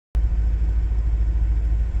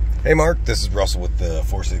Hey Mark, this is Russell with the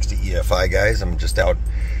 460 EFI Guys. I'm just out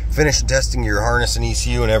finishing testing your harness and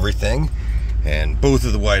ECU and everything. And both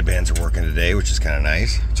of the widebands are working today, which is kind of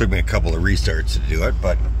nice. It took me a couple of restarts to do it,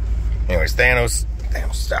 but anyways, Thanos,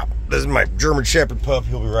 stop. This is my German Shepherd pup.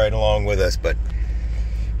 He'll be riding along with us, but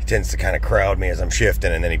he tends to kind of crowd me as I'm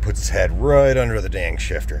shifting, and then he puts his head right under the dang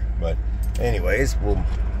shifter. But anyways, we'll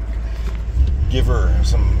give her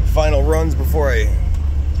some final runs before I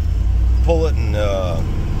pull it and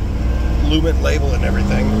lumen label it and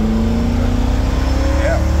everything.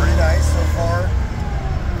 Yeah, pretty nice so far.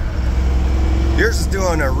 Yours is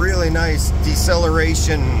doing a really nice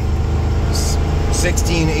deceleration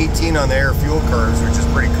 16, 18 on the air fuel curves, which is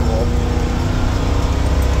pretty cool.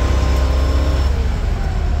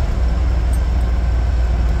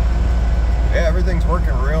 Yeah, everything's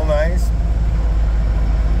working real nice.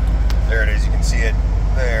 There it is, you can see it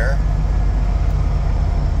there.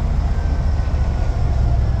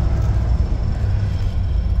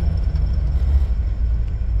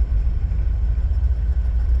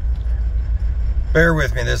 Bear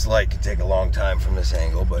with me, this light could take a long time from this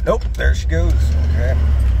angle, but nope, there she goes. Okay.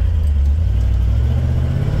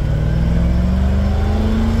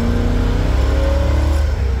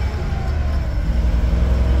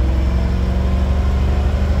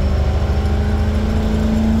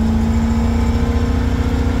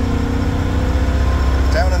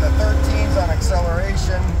 Down in the 13s on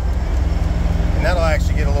acceleration, and that'll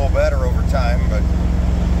actually get a little better over time, but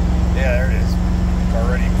yeah, there it is. It's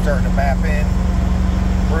already starting to map in.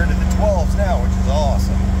 We're into the 12s now, which is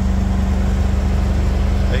awesome.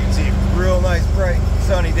 You can see a real nice, bright,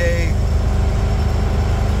 sunny day.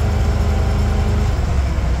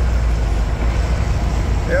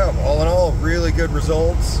 Yeah, all in all, really good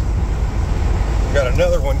results. We've got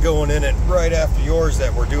another one going in it right after yours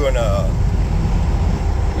that we're doing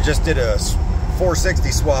we just did a 460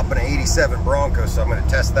 swap in an 87 Bronco, so I'm going to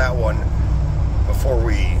test that one before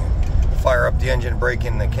we fire up the engine, break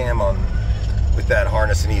in the cam on with that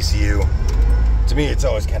harness and ECU. To me, it's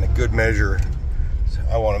always kind of good measure. So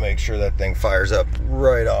I want to make sure that thing fires up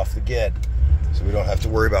right off the get, so we don't have to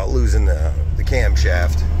worry about losing the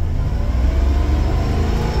camshaft.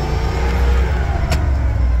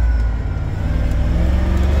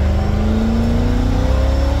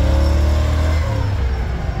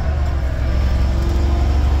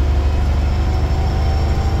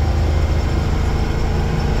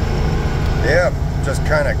 Yeah. Just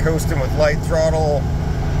kind of coasting with light throttle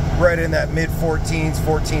right in that mid 14s,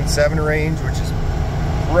 14.7 range, which is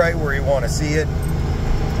right where you want to see it.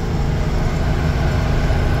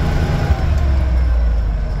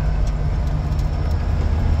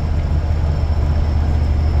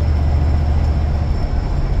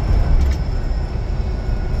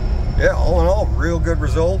 Yeah, all in all, real good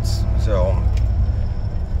results. So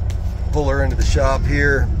pull her into the shop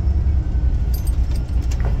here.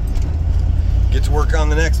 Get to work on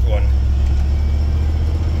the next one.